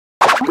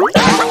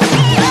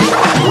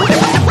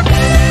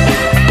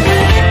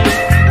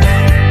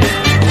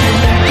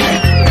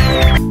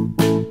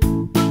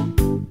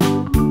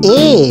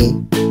A.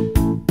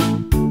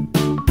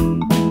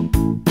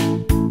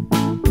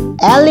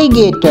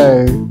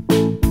 Alligator.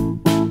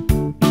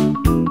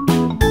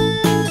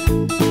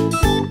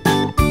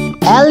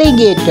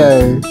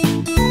 Alligator.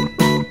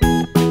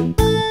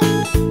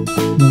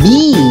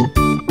 B.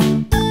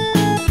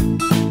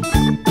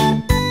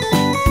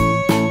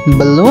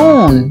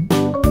 Balloon.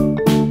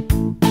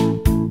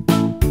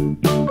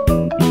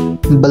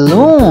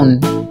 Balloon.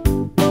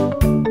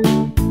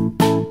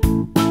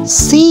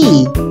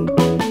 C.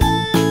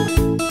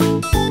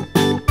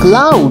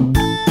 Cloud.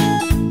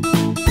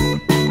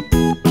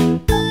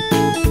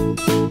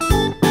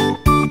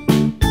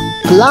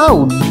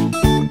 Cloud.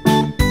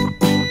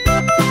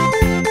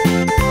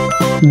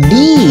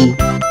 D.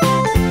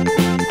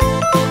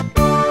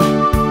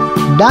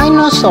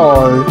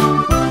 Dinosaur.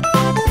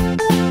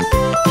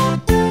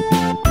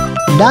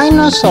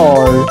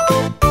 Dinosaur.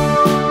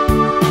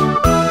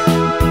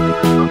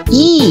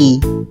 E.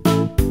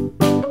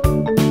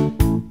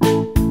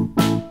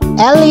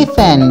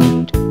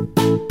 Elephant.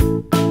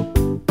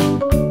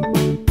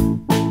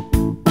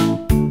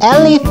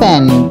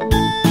 Elephant.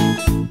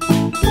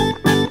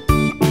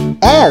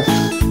 F.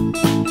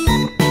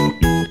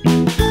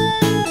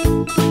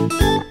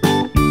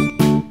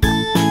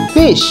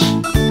 Fish.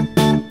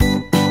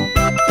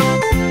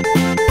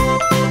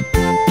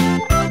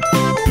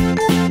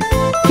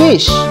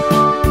 Fish.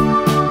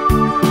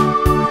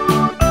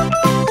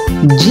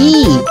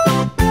 G.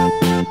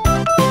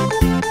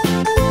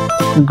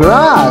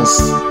 Grass.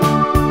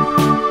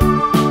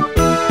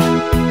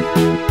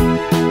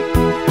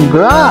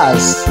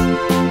 Grass.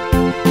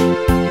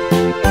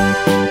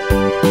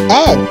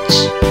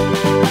 H.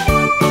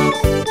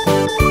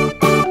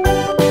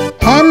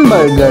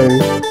 Hamburger.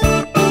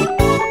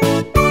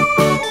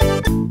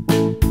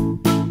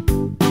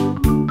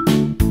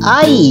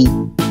 I.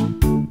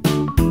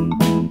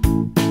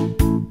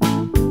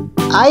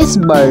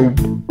 Iceberg.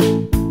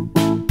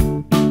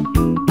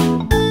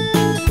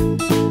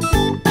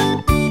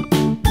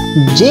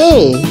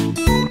 J.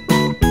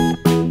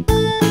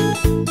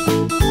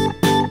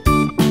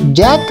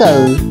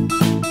 Jackal.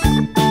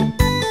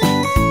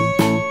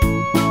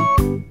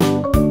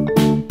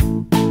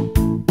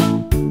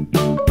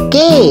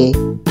 K.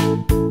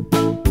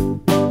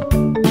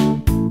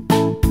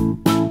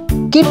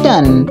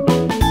 Kitten.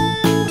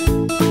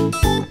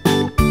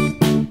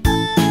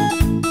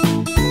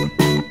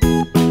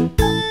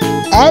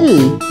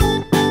 L.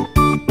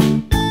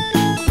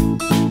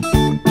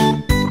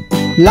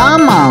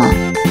 Llama.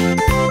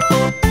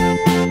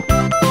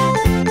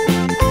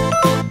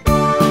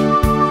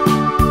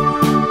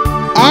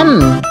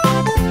 M.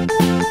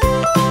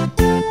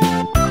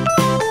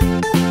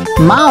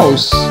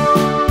 Mouse.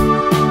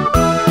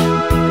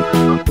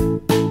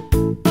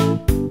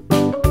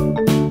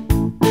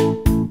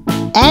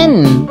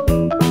 N.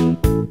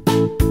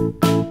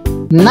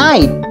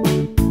 Night.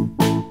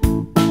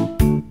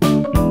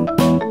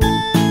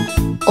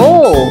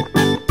 O.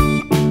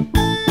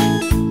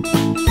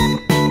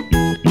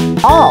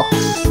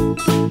 Ox.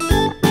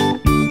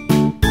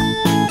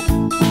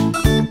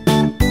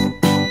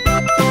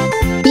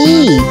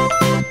 P.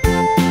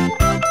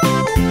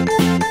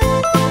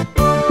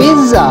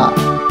 Pizza.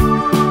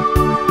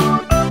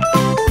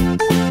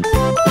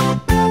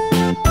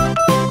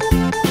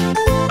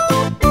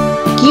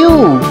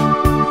 Q.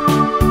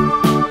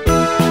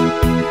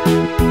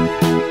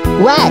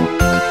 Quack.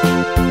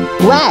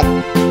 Quack.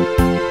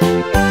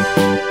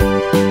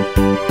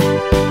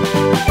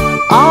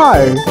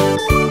 R.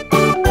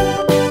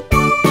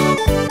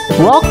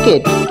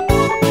 Rocket.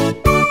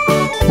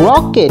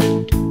 Rocket.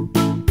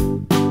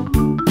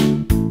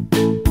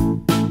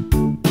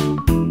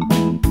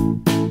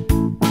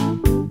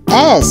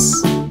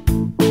 S.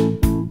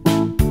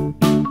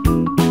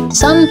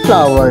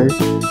 Sunflower.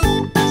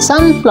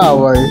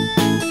 Sunflower.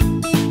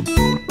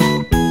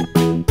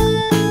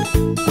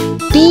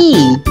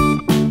 T.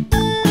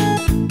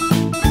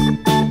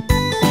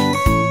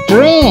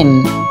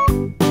 Train.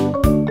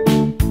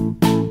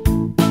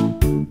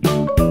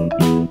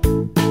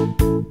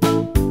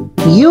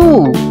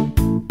 U.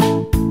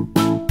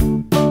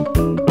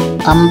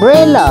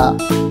 Umbrella.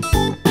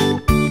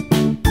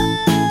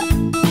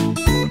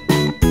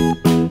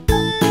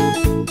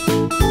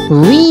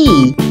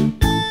 V.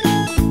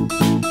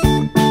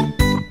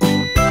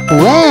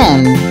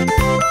 Van.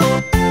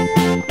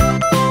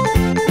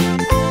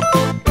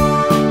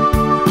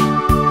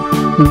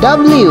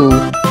 W.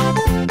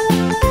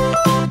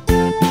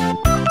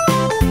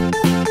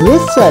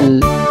 Whistle.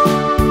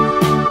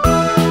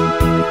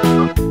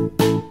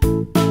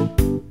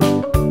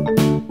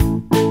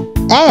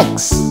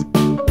 X.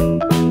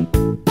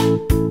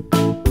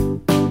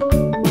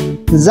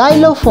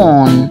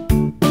 Xylophone.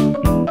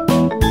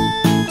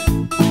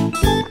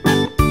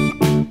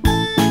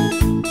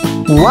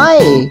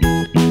 Y.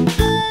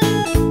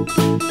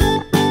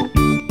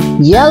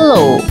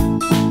 Yellow.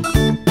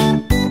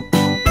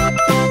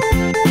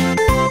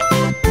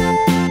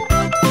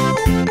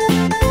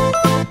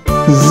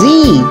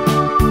 Z.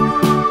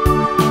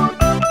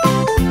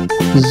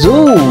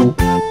 Zoo.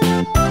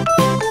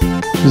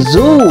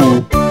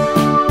 zoo.